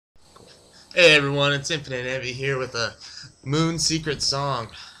Hey everyone, it's Infinite Heavy here with a Moon Secret song.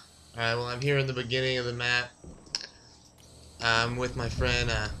 Alright, well I'm here in the beginning of the map. I'm with my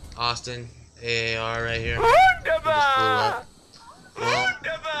friend Austin, AAR right here. He just blew up. Well,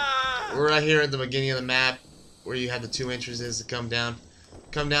 we're right here at the beginning of the map where you have the two entrances to come down.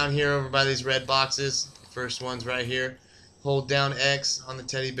 Come down here over by these red boxes. First one's right here. Hold down X on the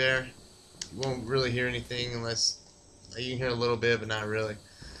teddy bear. You won't really hear anything unless you can hear a little bit, but not really.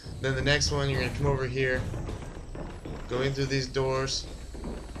 Then the next one, you're going to come over here, go in through these doors,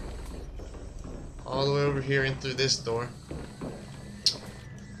 all the way over here in through this door.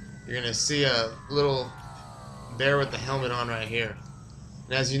 You're going to see a little bear with the helmet on right here.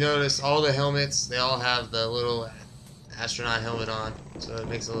 And as you notice, all the helmets, they all have the little astronaut helmet on, so it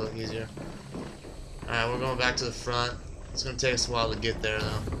makes it a little easier. Alright, we're going back to the front. It's going to take us a while to get there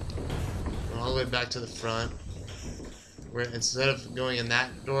though. Going all the way back to the front. Instead of going in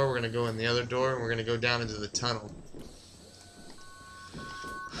that door, we're going to go in the other door, and we're going to go down into the tunnel.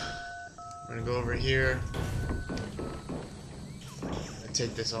 We're going to go over here and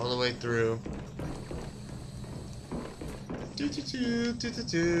take this all the way through. Take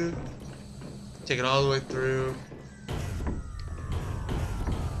it all the way through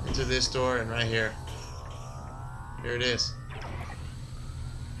into this door, and right here. Here it is.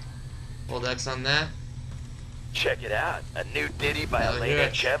 Hold X on that. Check it out. A new ditty by Elena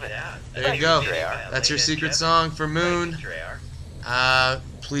Chevin. There you go. That's your secret song for Moon.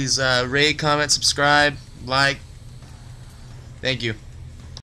 Please rate, comment, subscribe, like. Thank you.